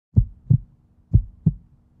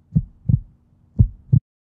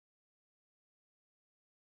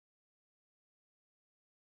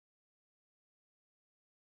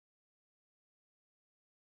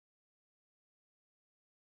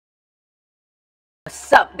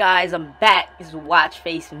What's up, guys? I'm back. This is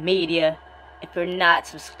Watchface Media. If you're not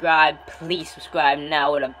subscribed, please subscribe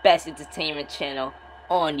now. We're the best entertainment channel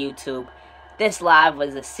on YouTube. This live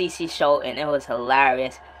was a CC show and it was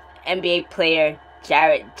hilarious. NBA player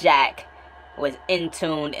Jarret Jack was in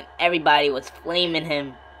tune and everybody was flaming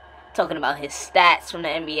him, talking about his stats from the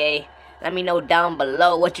NBA. Let me know down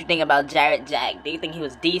below what you think about Jarret Jack. Do you think he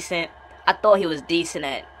was decent? I thought he was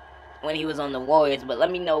decent when he was on the Warriors, but let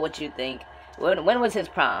me know what you think. When was his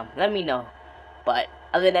prime? Let me know. But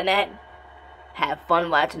other than that, have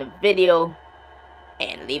fun watching the video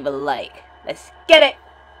and leave a like. Let's get it.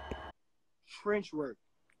 Trench work.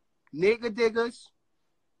 Nigga diggers.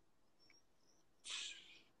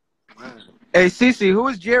 Wow. Hey, Cece, who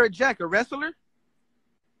is Jarret Jack? A wrestler?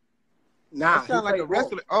 Nah, that sound like a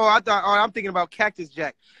wrestler. Oh, I'm thinking about Cactus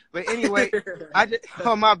Jack. But anyway,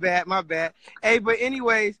 my bad. Hey, but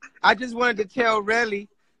anyways, I just wanted to tell Relly,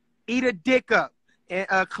 eat a dick up. And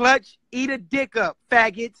Clutch, eat a dick up,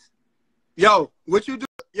 faggots. Yo, what you do?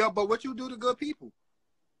 Yo, but what you do to good people?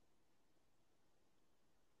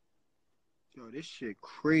 Yo, this shit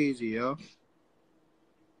crazy, yo.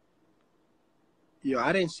 Yo,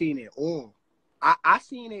 I didn't see it all. I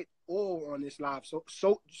seen it all on this live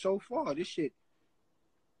so far. This shit.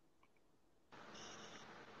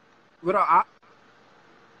 What up?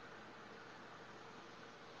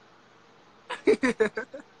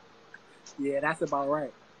 Yeah, that's about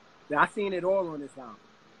right. I seen it all on this live.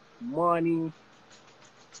 Money.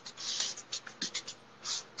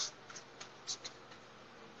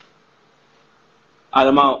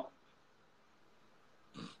 I'm out.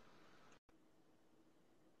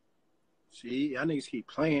 See, y'all niggas keep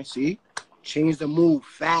playing. See, change the move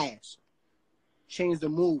fast. Change the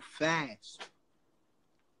move fast.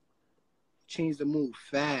 Change the move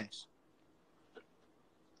fast.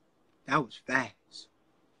 That was fast.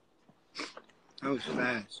 That was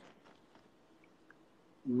fast.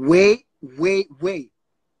 Wait.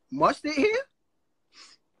 Mustard here?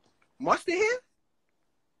 Mustard here?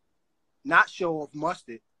 Not show off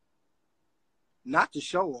mustard. Not to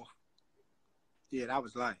show off. Yeah, that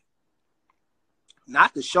was lying.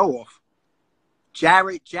 Not to show off.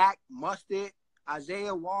 Jarret Jack, Mustard,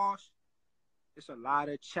 Isaiah Walsh. There's a lot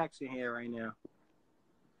of checks in here right now.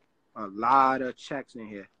 A lot of checks in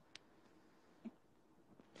here.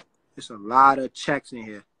 There's a lot of checks in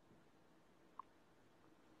here.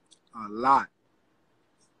 A lot.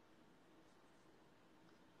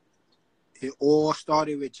 It all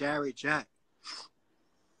started with Jarret Jack.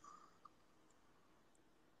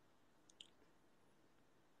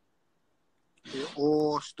 It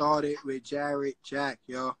all started with Jarret Jack,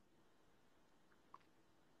 yo.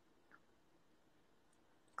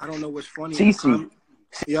 I don't know what's funny.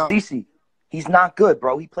 CC, he's not good,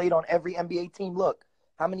 bro. He played on every NBA team. Look,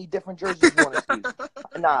 how many different jerseys you want to see?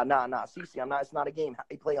 Nah. CC, it's not a game.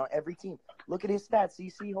 He played on every team. Look at his stats,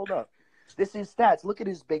 CC. Hold up. This is stats. Look at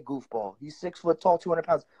his big goofball. He's 6 foot tall, 200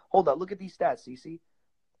 pounds. Hold up. Look at these stats, CC.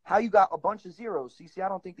 How you got a bunch of zeros, CC? I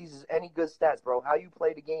don't think these is any good stats, bro. How you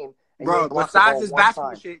play the game? And bro, besides this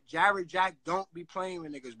basketball time. shit, Jarret Jack don't be playing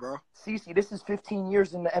with niggas, bro. CC, this is 15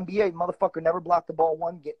 years in the NBA. Motherfucker never blocked the ball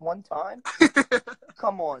one time.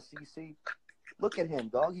 Come on, CC. Look at him,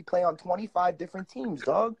 dog. He play on 25 different teams,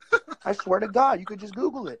 dog. I swear to God, you could just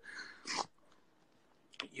Google it.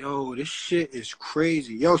 Yo, this shit is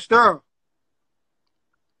crazy. Yo, Stir.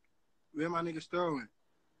 Where my nigga Sterling?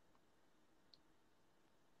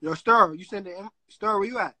 Yo, Stir, you send the Stir, where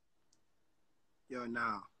you at? Yo,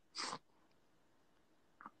 nah.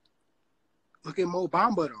 Look at Mo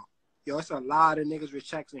Bamba, though. Yo, it's a lot of niggas with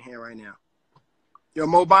checks in here right now. Yo,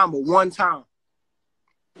 Mo Bamba, one time.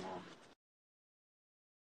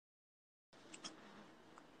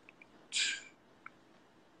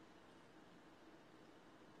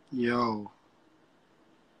 Yo.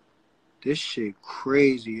 This shit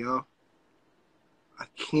crazy, yo. I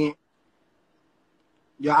can't.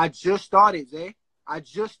 Yo, I just started, Zay.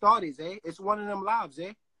 It's one of them lives,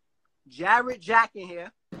 Zay. Jarret Jack in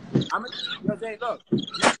here. Yo, Zay, look.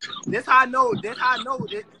 This how I know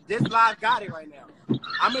this live got it right now.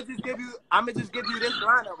 I'ma just give you this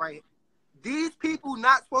lineup right here. These people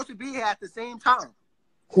not supposed to be here at the same time.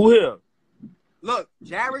 Who here? Look,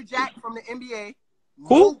 Jarret Jack from the NBA.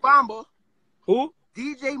 Who? Mo Bamba. Who?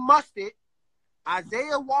 DJ Mustard.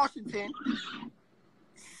 Isaiah Washington.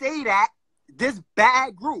 Say that. This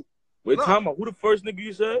bad group. Wait, time out. Who the first nigga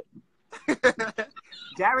you said?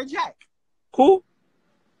 Jarret Jack. Who?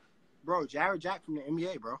 Bro, Jarret Jack from the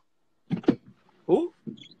NBA, bro. Who?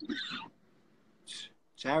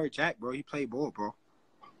 Jarret Jack, bro. He played ball, bro.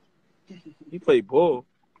 He played ball.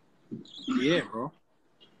 Yeah, bro.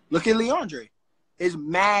 Look at Leandre. It's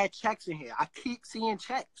mad checks in here. I keep seeing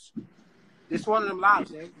checks. This one of them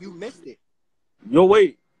lives, man. You missed it. Yo,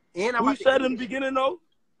 wait. And I'm Who you said in the beginning, though?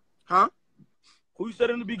 Huh? Who you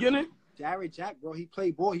said in the beginning? Jarret Jack, bro. He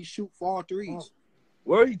play ball. He shoot far threes.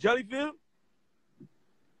 Where he Jellyfield?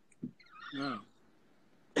 No.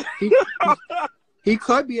 He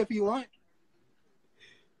could be if he want.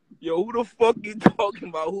 Yo, who the fuck you talking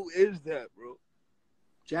about? Who is that, bro?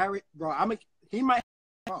 Jarret, bro. He might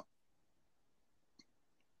come up.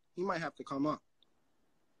 He might have to come up.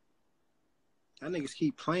 That niggas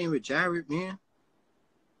keep playing with Jarret, man.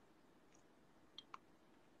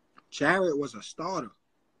 Jarret was a starter.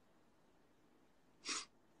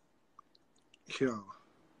 Yo.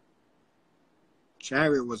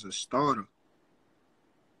 Jarret was a starter.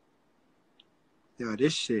 Yo,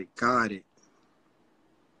 this shit got it.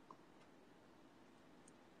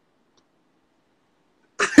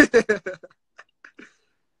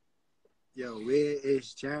 Yo, where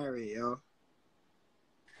is Jarret, yo?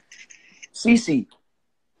 CC,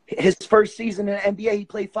 his first season in the NBA, he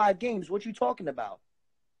played 5 games. What you talking about?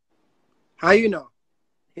 How you know?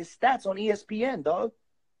 His stats on ESPN, dog.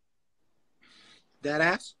 That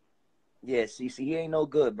ass? Yeah, CC, he ain't no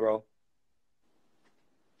good, bro.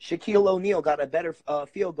 Shaquille O'Neal got a better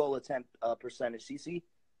field goal attempt percentage, CC.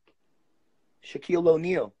 Shaquille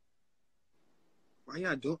O'Neal. Why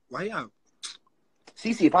y'all?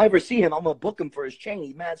 CC, if I ever see him, I'm gonna book him for his chain.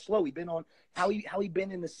 He's mad slow. He been on how he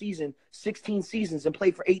been in the season, 16 seasons and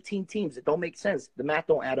played for 18 teams. It don't make sense. The math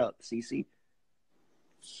don't add up, CC.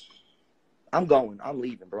 I'm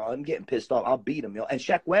leaving, bro. I'm getting pissed off. I'll beat him, yo. And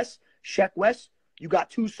Sheck West, you got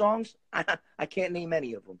 2 songs. I can't name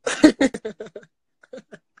any of them.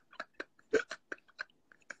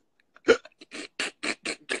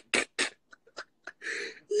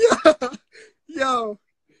 Yo.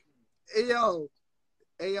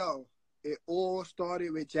 It all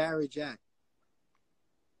started with Jarret Jack.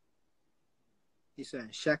 He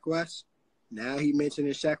said Sheck West. Now he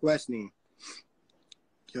mentioning Sheck West name.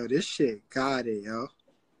 Yo, this shit got it, yo.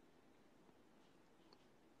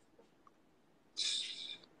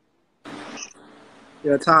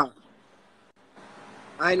 Yo, Tom.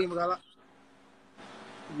 I ain't even gonna lie.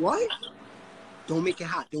 What? Don't make it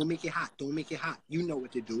hot. Don't make it hot. Don't make it hot. You know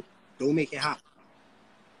what to do. Don't make it hot.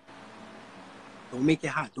 Don't make it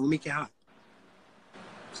hot. Don't make it hot.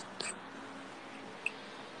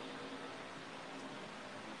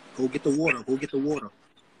 Go get the water. Go get the water.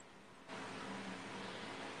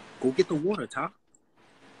 Go get the water, Ty.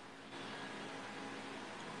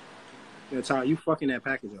 Yeah, Ty, you fucking that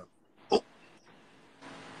package up. Oh.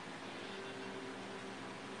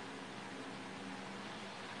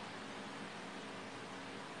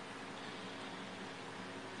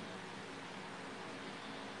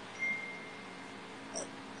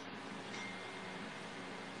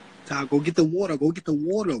 Ty, go get the water. Go get the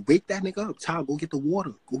water. Wake that nigga up. Ty, go get the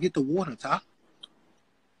water. Go get the water, Ty.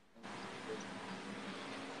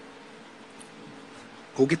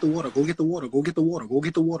 Go get the water. Go get the water. Go get the water. Go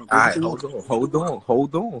get the water. Go get the water. Hurry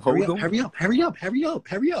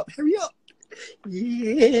up.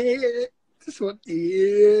 Yeah. This one.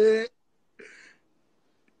 Yeah.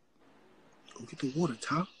 Go get the water,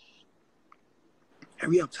 Ty.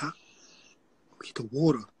 Hurry up, Ty. Go get the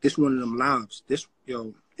water. This one of them lives.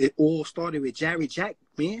 It all started with Jarret Jack,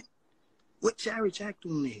 man. What Jarret Jack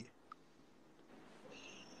doing here?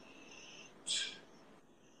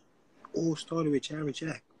 All started with Jarret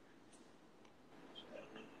Jack.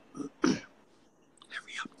 Hurry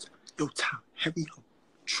up. Yo, Tom, hurry up.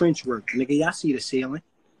 Trench work. Nigga, y'all see the ceiling?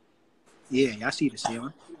 Yeah, y'all see the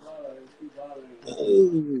ceiling.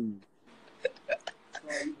 Oh.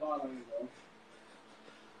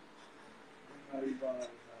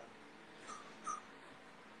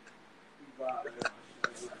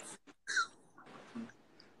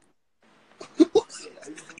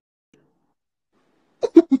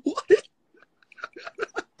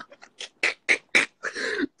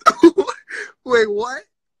 Wait, what?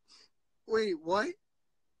 Wait, what?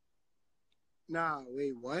 Nah,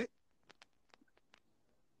 wait, what?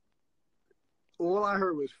 All I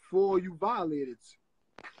heard was 4 you violated.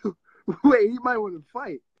 Wait, he might want to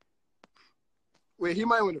fight.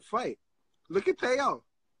 Look at Payo.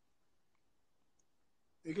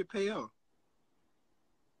 Look at Payo.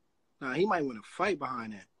 Nah, he might want to fight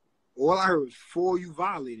behind that. All I heard was 4 you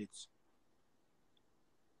violated.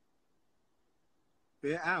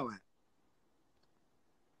 Where Al at?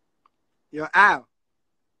 Yo, Al.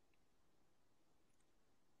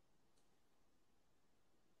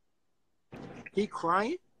 He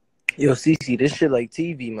crying? Yo, CC, this shit like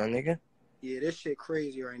TV, my nigga. Yeah, this shit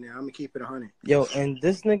crazy right now. I'm gonna keep it 100. Yo, and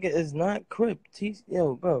this nigga is not Crip.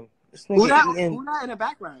 Yo, bro. This nigga Who that? eating... Who that in the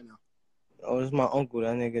background now? Oh, this is my uncle.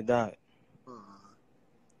 That nigga died. Uh,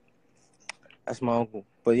 That's my uncle.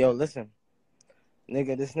 But yo, listen.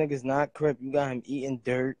 Nigga, this nigga's not Crip. You got him eating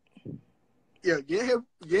dirt. yeah, get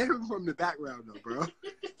him from the background though, bro.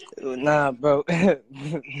 Nah, bro.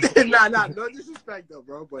 nah, no disrespect though,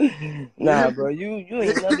 bro. But nah, bro, you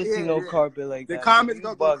ain't never seen no carpet like the that. comments You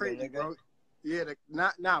go bugging, crazy, nigga. bro. Yeah,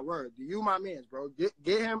 not word. You my man's, bro.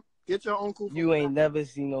 Get him. Get your uncle. You ain't never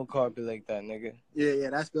seen no carpet like that, nigga.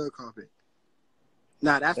 Yeah, that's good carpet.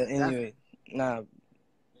 Nah,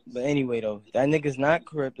 But anyway, though, that nigga's not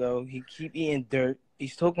Crip though. He keep eating dirt.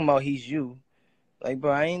 He's talking about he's you. Like,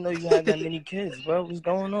 bro, I ain't know you had that many kids, bro. What's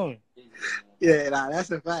going on? Yeah, nah,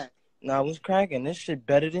 that's a fact. Nah, what's cracking? This shit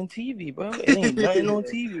better than TV, bro. It ain't nothing on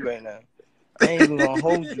TV right now. I ain't even gonna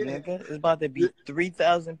hold you, nigga. It's about to be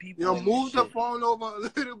 3,000 people. Yo, move the phone over a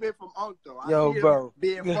little bit from Unc, though. Yo, bro.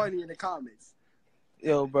 Being funny in the comments.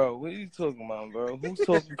 Yo, bro, what are you talking about, bro? Who's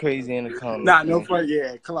talking crazy in the comments? Nah, no funny.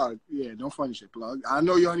 Yeah, plug. Yeah, no funny shit, plug. I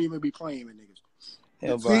know you don't even be playing with niggas.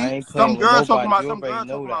 Yo, bro, See, I ain't playing some with girls nobody. talking about, You some girls already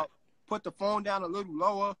know talking that. about, put the phone down a little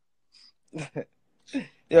lower.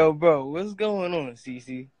 Yo, bro, what's going on,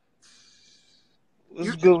 CC?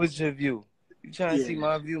 What's good with your view? You trying to see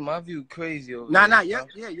my view? My view crazy over here.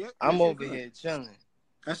 Yeah. I'm over here chilling.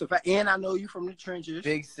 That's a fact. And I know you from the trenches.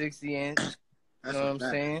 Big 60 inch. You That's know what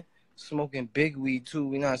I'm saying? Smoking big weed too.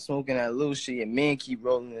 We not smoking that little shit. Your man keep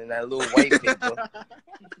rolling in that little white paper.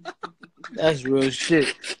 That's real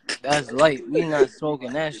shit. That's light. We not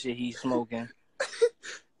smoking that shit he's smoking.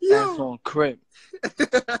 That's on Crip.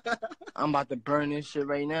 I'm about to burn this shit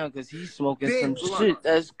right now because he's smoking some shit.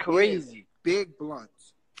 That's crazy. Big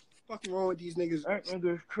blunts. What's wrong with these niggas? That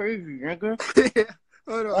nigga's crazy, nigga.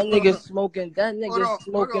 Hold on, that nigga smoking. That nigga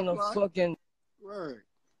smoking a blood. fucking word.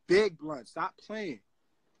 Big blunt. Stop playing.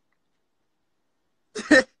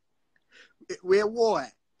 Where war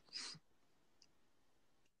at?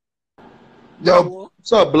 Yo,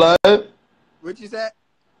 what's up, blood? What you said?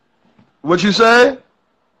 What you say?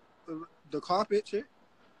 The carpet shit?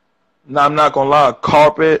 Nah, I'm not gonna lie.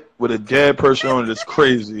 Carpet with a dead person on it is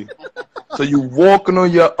crazy. So you walking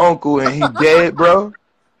on your uncle and he dead, bro?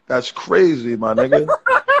 That's crazy, my nigga.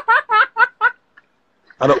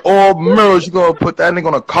 Out of all mirrors, you gonna put that nigga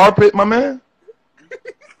on a carpet, my man?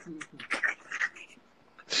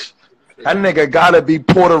 That nigga gotta be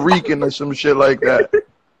Puerto Rican or some shit like that.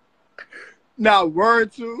 Now,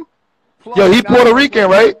 word to. Yo, he Puerto Rican,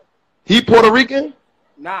 right? He Puerto Rican?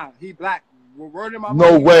 Nah, he black. Word in my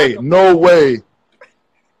No way, no way.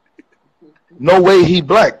 No way he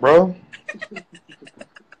black, bro.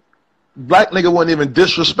 Black nigga wouldn't even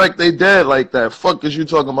disrespect they dad like that. Fuck is you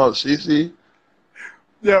talking about, CC?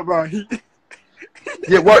 Yeah, bro.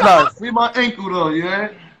 Yeah, what now? Free my ankle though,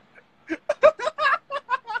 yeah?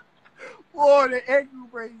 Boy, the ankle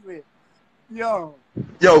bracelet. Yo,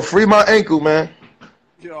 free my ankle, man.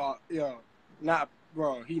 Yo. Not,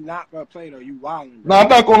 bro. He not gonna play though. You wildin', bro. Nah, I'm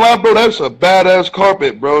not gonna lie, bro. That's a badass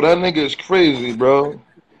carpet, bro. That nigga is crazy, bro.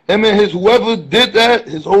 Him and his whoever did that,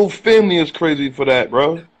 his whole family is crazy for that,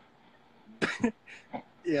 bro.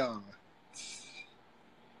 Yeah.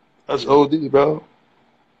 That's OD, bro.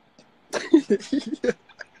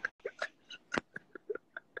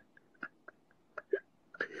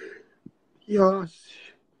 Yo.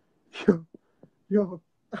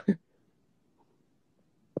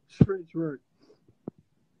 French word.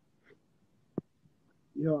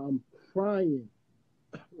 Yo, I'm crying.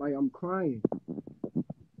 Like, I'm crying.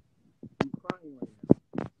 I'm crying right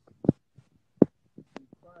now.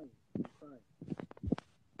 I'm crying.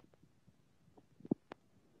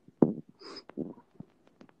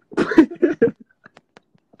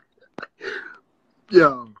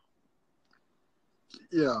 Yo.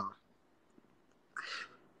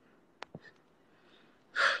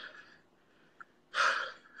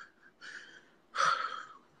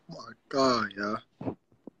 My God, yeah.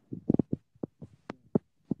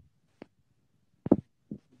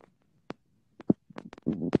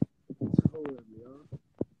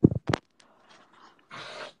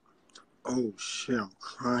 Oh shit, I'm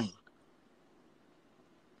crying.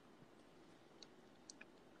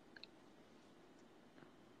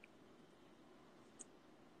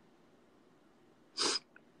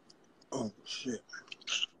 Oh shit.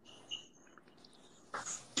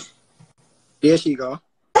 There she go.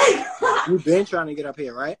 You been trying to get up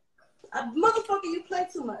here, right? Motherfucker, you play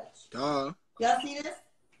too much. Duh. Y'all see this?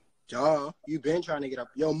 Duh. You been trying to get up.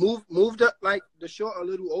 Yo, move the short a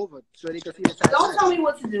little over so they can see the side. Don't tell me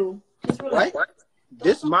what to do. Just relax. Right?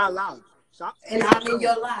 This is my life. Stop. And I'm in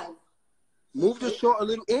your life. Move the short a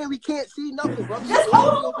little. And we can't see nothing, bro. Just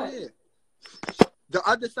hold over on. there. The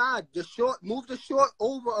other side, the short. Move the short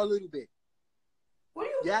over a little bit. What are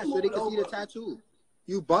you Yeah, so they can see the over? tattoo.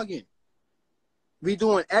 You bugging. We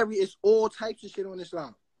doing it's all types of shit on this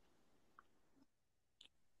live.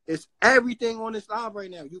 It's everything on this live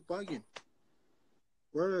right now. You bugging.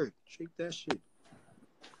 Word. Shake that shit.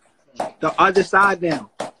 The other side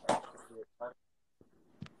now.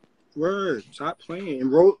 Word. Stop playing.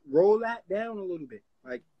 And roll that down a little bit.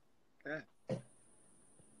 Like that.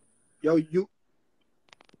 Yo, you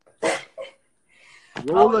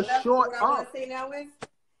roll a short what I want up. to say now is,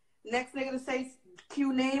 next nigga to say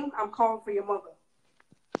Q name, I'm calling for your mother.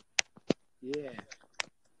 Yeah.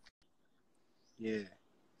 Yeah.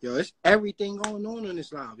 Yo, it's everything going on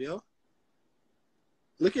this live, yo.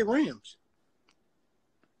 Look at Rams.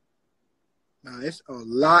 Nah, it's a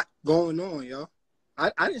lot going on, yo.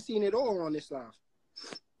 I didn't see it all on this live.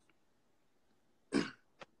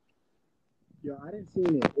 Yo, I didn't see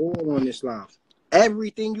it all on this live.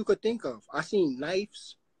 Everything you could think of. I seen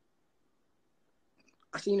knives.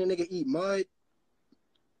 I seen a nigga eat mud.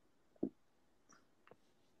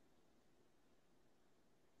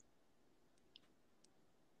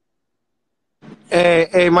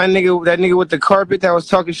 Hey, my nigga, that nigga with the carpet that was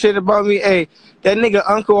talking shit about me. Hey, that nigga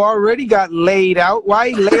uncle already got laid out. Why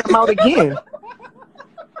he lay him out again?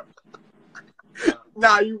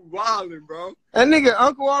 Nah, you wildin', bro. That nigga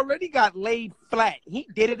uncle already got laid flat. He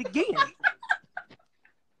did it again.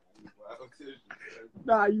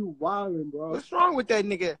 Nah, you wildin', bro. What's wrong with that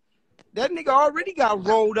nigga? That nigga already got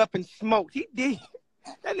rolled up and smoked. He did.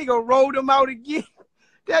 That nigga rolled him out again.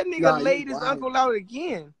 That nigga laid his uncle out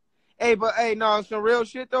again. Hey, but hey, no, some real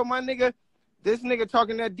shit though, my nigga. This nigga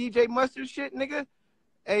talking that DJ Mustard shit, nigga.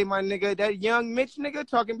 Hey, my nigga, that young Mitch nigga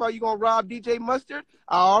talking about you gonna rob DJ Mustard.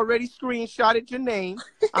 I already screenshotted your name.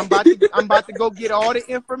 I'm about to go get all the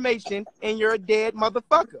information, and you're a dead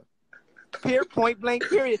motherfucker. Point blank,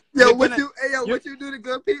 period. Yo, what you do to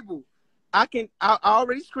good people? I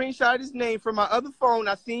already screenshot his name from my other phone.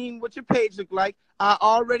 I seen what your page looked like. I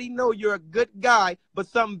already know you're a good guy, but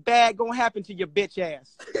something bad gonna happen to your bitch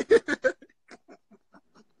ass.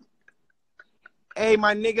 Hey,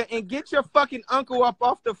 my nigga, and get your fucking uncle up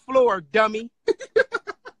off the floor, dummy.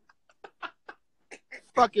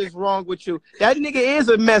 Fuck is wrong with you? That nigga is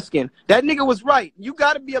a Mexican. That nigga was right. You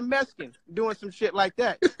gotta be a Mexican doing some shit like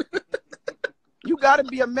that. You gotta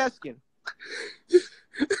be a Mexican.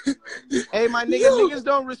 Hey, my nigga, niggas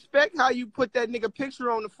don't respect how you put that nigga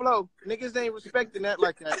picture on the floor. Niggas ain't respecting that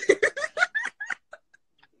like that.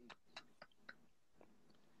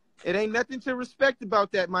 It ain't nothing to respect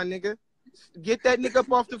about that, my nigga. Get that nigga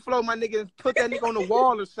up off the floor, my nigga, and put that nigga on the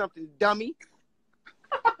wall or something, dummy.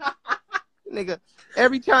 Nigga,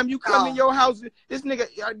 every time you come in your house, this nigga,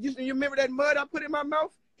 you remember that mud I put in my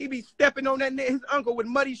mouth? He be stepping on that his uncle with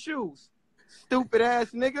muddy shoes. Stupid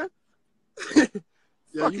ass nigga.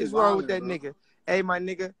 Fuck is wrong with that nigga? Hey, my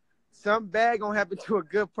nigga, something bad gonna happen to a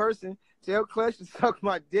good person. Tell Clutch to suck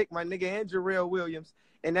my dick, my nigga, and Jarrell Williams.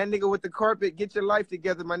 And that nigga with the carpet, get your life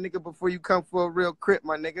together, my nigga, before you come for a real crip,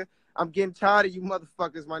 my nigga. I'm getting tired of you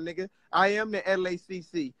motherfuckers, my nigga. I am the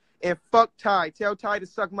LACC. And fuck Ty. Tell Ty to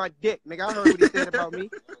suck my dick, nigga. I heard what he said about me.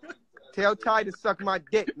 Tell Ty to suck my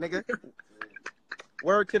dick, nigga.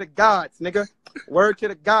 Word to the gods, nigga. Word to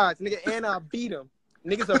the gods, nigga. And I'll beat him.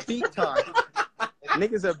 Niggas will beat Ty.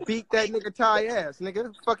 Niggas will beat that nigga Ty ass,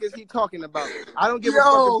 nigga. Fuck is he talking about? I don't give a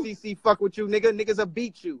fuck if CC fuck with you, nigga. Niggas will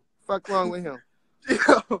beat you. Fuck wrong with him.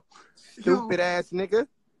 Stupid ass nigga.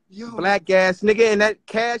 Black ass nigga, and that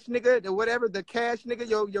cash nigga, the cash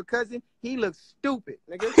nigga, your cousin, he looks stupid,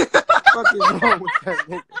 nigga. Fuck is wrong with that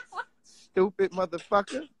nigga? Stupid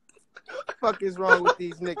motherfucker. Fuck is wrong with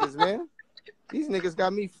these niggas, man? These niggas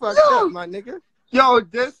got me fucked up, my nigga. Yo,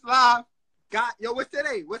 this live what's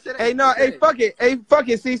today? Hey, no, hey, fuck it,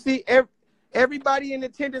 CC. Everybody in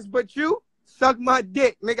attendance but you, suck my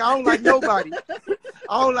dick, nigga. I don't like nobody.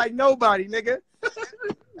 I don't like nobody, nigga.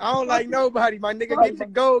 I don't like nobody, my nigga. Get your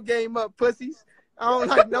gold game up, pussies. I don't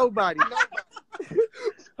like nobody.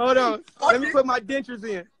 Hold on. Let me put my dentures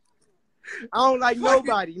in. I don't like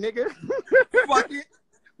nobody, nigga. Fuck it.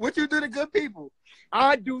 What you do to good people?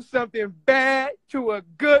 I do something bad to a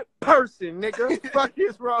good person, nigga. Fuck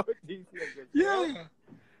is wrong with these niggas? Yeah.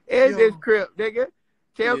 It's this crip, nigga.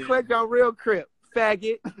 Tell Clutch I'm real crip,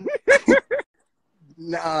 faggot.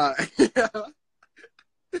 Nah.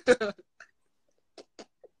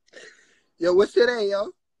 Yo, what's today, yo?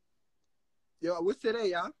 Yo, what's today,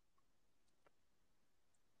 y'all?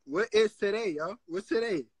 What is today, yo? What's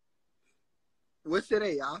today? What's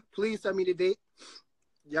today, y'all? Please tell me the date.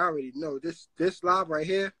 Y'all already know this live right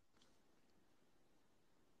here.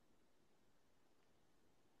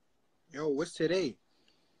 Yo, what's today?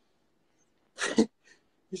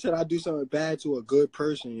 You said I do something bad to a good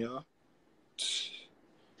person, yo.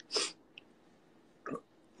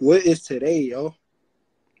 What is today, yo?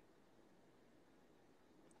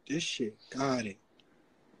 This shit got it.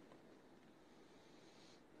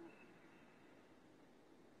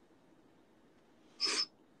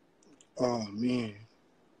 Oh, man.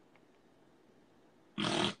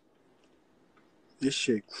 This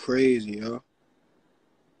shit crazy, yo.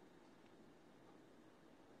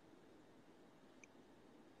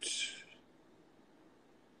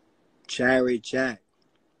 Jarret Jack.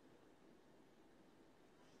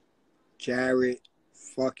 Jarret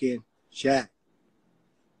fucking Jack.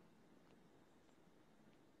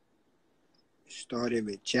 Started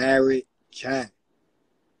with Jarret Jack.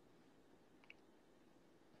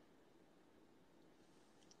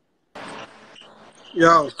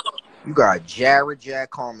 Yo. You got Jarret Jack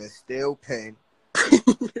Common still pinned.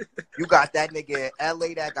 You got that nigga in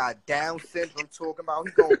LA that got Down syndrome talking about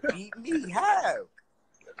he gonna beat me. How?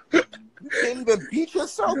 You can't even beat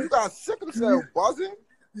yourself. You got sickle cell buzzing.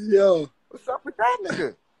 Yo. What's up with that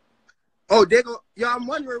nigga? Oh, they go. Yo, I'm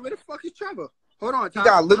wondering where the fuck is Trevor? Hold on, He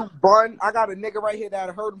got Little Bun. I got a nigga right here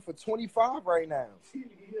that heard him for 25 right now.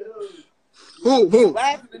 Who?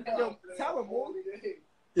 Laughing, nigga. Tell him, Morley.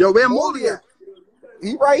 Yo, where Morley at?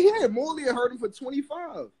 He right here. Morley heard him for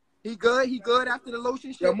 25. He good? He good after the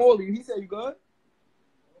lotion shit? Yo, Morley, he said you good?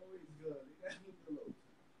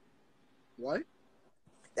 What?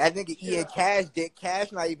 That nigga eating Cash dick.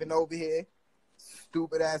 Cash not even over here.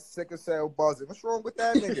 Stupid ass sickle cell buzzing. What's wrong with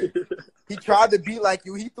that nigga? He tried to be like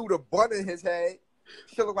you. He threw the bun in his head.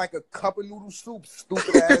 Shit look like a cup of noodle soup.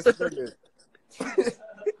 Stupid ass nigga.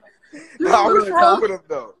 Nah, what's wrong with him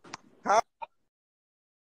though? Huh?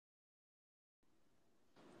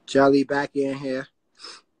 Jelly back in here.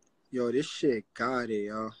 Yo, this shit got it,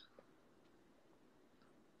 yo.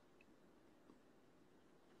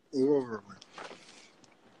 Yo,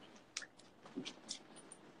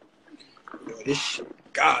 this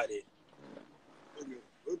shit got it.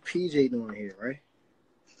 What PJ doing here, right?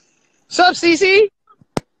 What's up, CC?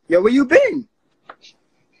 Yo, where you been?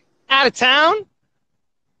 Out of town?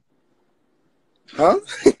 Huh?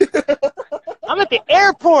 I'm at the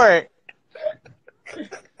airport.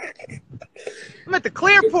 I'm at the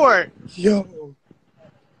Clearport.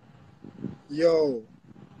 Yo.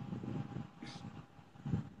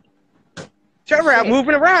 Trevor, I'm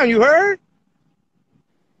moving around, you heard?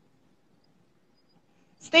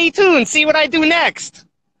 Stay tuned, see what I do next.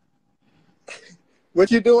 What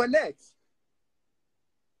you doing next?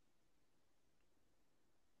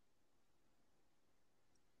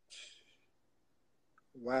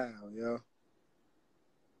 Wow, yo.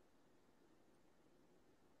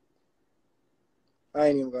 I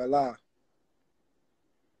ain't even gonna lie.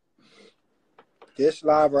 This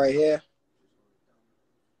live right here,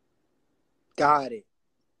 got it.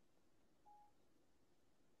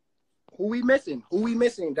 Who we missing? Who we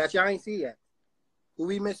missing that y'all ain't see yet? Who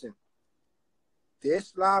we missing?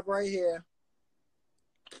 This live right here,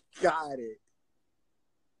 got it.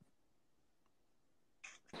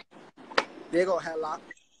 There go Headlock.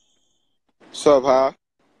 What's up, huh?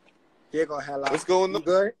 There go Headlock. What's going You on?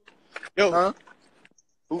 good? Yo, Huh?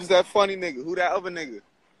 who's that funny nigga? Who that other nigga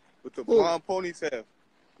with the Who? blonde ponytail?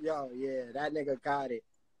 Yo, yeah, that nigga got it.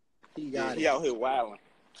 He got He it. out here wilding.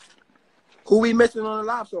 Who we missing on the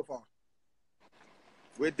live so far?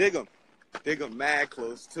 We're Diggum. Diggum mad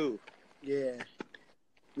close too. Yeah.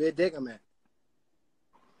 Where Diggum at?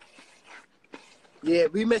 Yeah,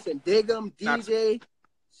 we missing Diggum, DJ,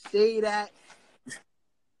 Say That,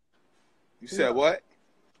 You said what?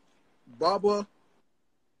 Bubba,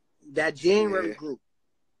 that January group.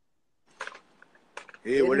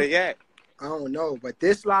 Yeah, where they at? I don't know, but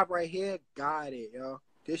this live right here got it, yo.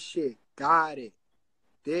 This shit got it.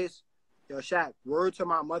 This, yo, Shaq, word to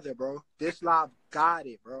my mother, bro. This live got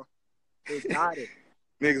it, bro. It got it.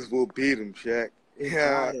 Niggas will beat him, Shaq. It Yeah.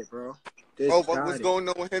 got it, bro. This Oh, but got what's it. going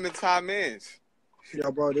on with him and Ty Mans?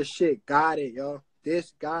 Yo, bro, this shit got it, yo.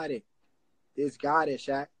 This got it. This got it,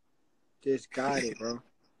 Shaq. This got it, bro.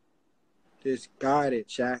 This got it,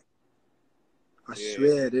 Shaq. I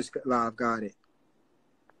swear this live got it.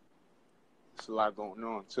 There's a lot going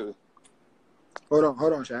on too. Hold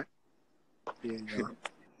on, Shaq. Yeah, yo.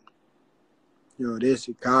 Yo, this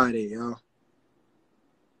got it, yo.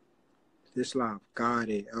 This live got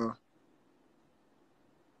it, yo.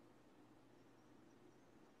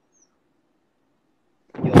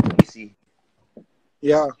 Yo, DC.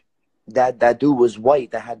 Yeah. That dude was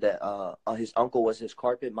white. That had the his uncle was his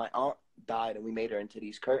carpet. My aunt died, and we made her into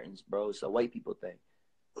these curtains, bro. It's a white people thing.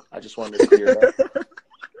 I just wanted to clear it up.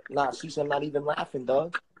 Nah, Cece, I'm not even laughing,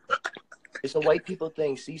 dog. It's a white people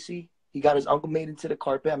thing, Cece. He got his uncle made into the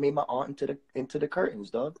carpet. I made my aunt into the curtains,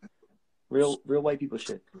 dog. Real white people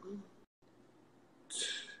shit.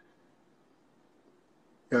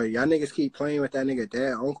 Yo, y'all niggas keep playing with that nigga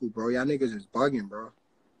dad uncle, bro. Y'all niggas is bugging, bro.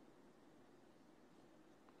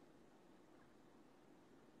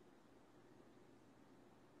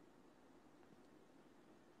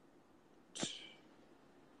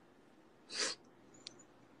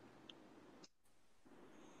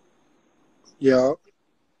 Yo.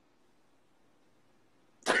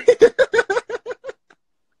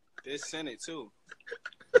 They sent it too.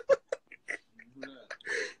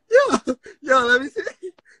 Yo, let me see.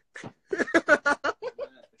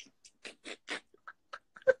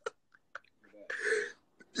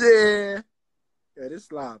 Yeah. Yeah,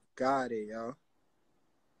 this live got it, yo.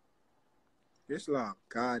 This live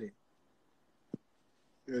got it.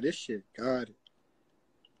 Yo, this shit got it.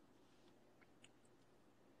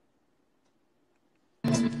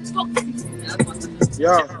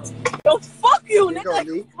 Yo. Yo, fuck you, Here go nigga.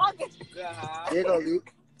 Luke. Fucking. Here go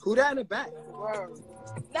Luke. Who that in the back?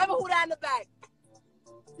 Never who that in the back.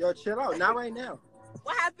 Yo, chill out. Not right now.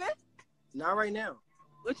 What happened? Not right now.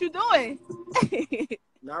 What you doing?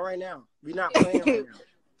 Not right now. We not playing right now.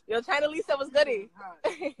 Yo, China Lisa was goody.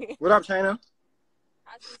 What up, China?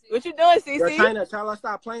 What you doing, CC? Yo, China, tell her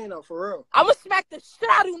stop playing though, for real. I'm gonna smack the shit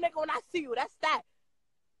out of you, nigga, when I see you. That's that.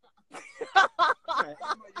 Right.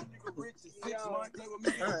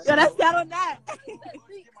 Yo, that's that on that.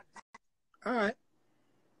 All right.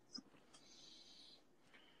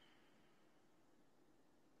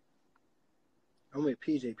 I'm with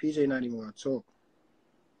PJ. PJ not even want to talk.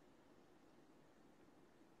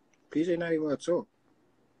 PJ not even want to talk.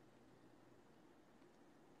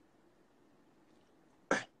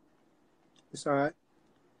 It's all right.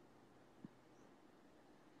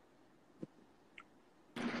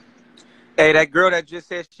 Hey, that girl that just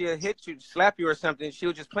said she'll hit you, slap you or something, she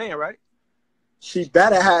was just playing, right? She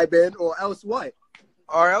better have been, or else what?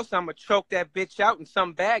 Or else I'm gonna choke that bitch out and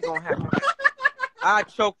something bad gonna happen. I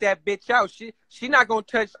choke that bitch out. She not gonna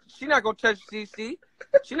touch CC.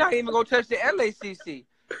 She not even gonna touch the LACC.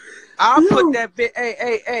 I'll put that bitch.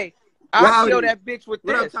 Hey. I'll kill that bitch with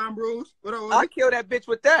this. What up, Tom Bruce? What up? I kill that bitch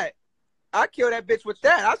with that. I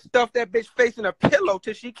stuff that bitch face in a pillow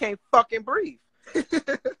till she can't fucking breathe.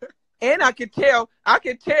 And I can tell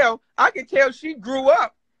she grew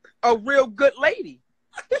up a real good lady.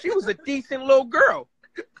 She was a decent little girl.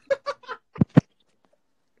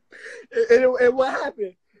 And what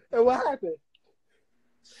happened?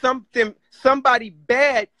 Somebody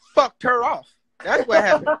bad fucked her off. That's what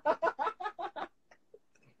happened.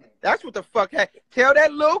 That's what the fuck happened. Tell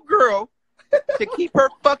that little girl to keep her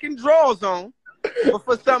fucking drawers on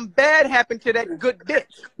before something bad happened to that good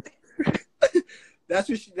bitch. That's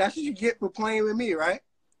what you get for playing with me, right?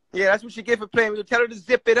 Yeah, that's what she get for playing with you. Tell her to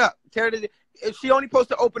zip it up. Tell her if she only supposed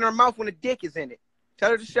to open her mouth when a dick is in it.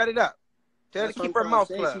 Tell her to shut it up. Tell her to keep her mouth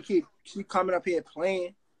closed. She coming up here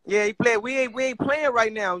playing. Yeah, he playing. We ain't playing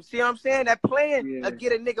right now. See what I'm saying? That playing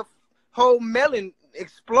get a nigga whole melon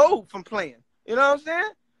explode from playing. You know what I'm saying?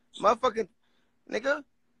 Motherfucking nigga,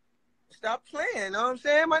 stop playing. You know what I'm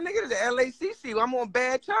saying? My nigga, the LACC. I'm on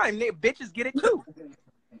bad time. Nigga, bitches get it too.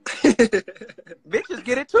 Bitches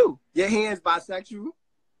get it too. Your hands bisexual?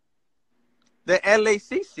 The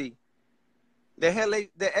LACC. The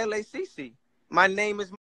LACC. My name.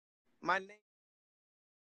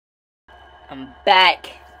 I'm back.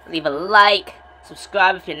 Leave a like,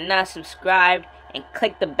 subscribe if you're not subscribed, and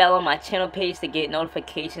click the bell on my channel page to get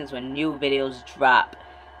notifications when new videos drop.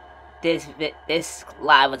 This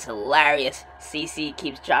live was hilarious. CC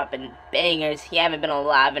keeps dropping bangers. He haven't been on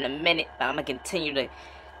live in a minute, but I'm gonna continue to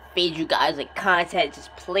feed you guys with content.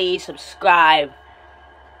 Just please subscribe.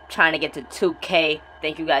 I'm trying to get to 2K.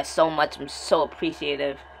 Thank you guys so much. I'm so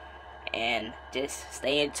appreciative. And just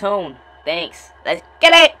stay in tune. Thanks. Let's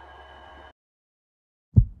get it!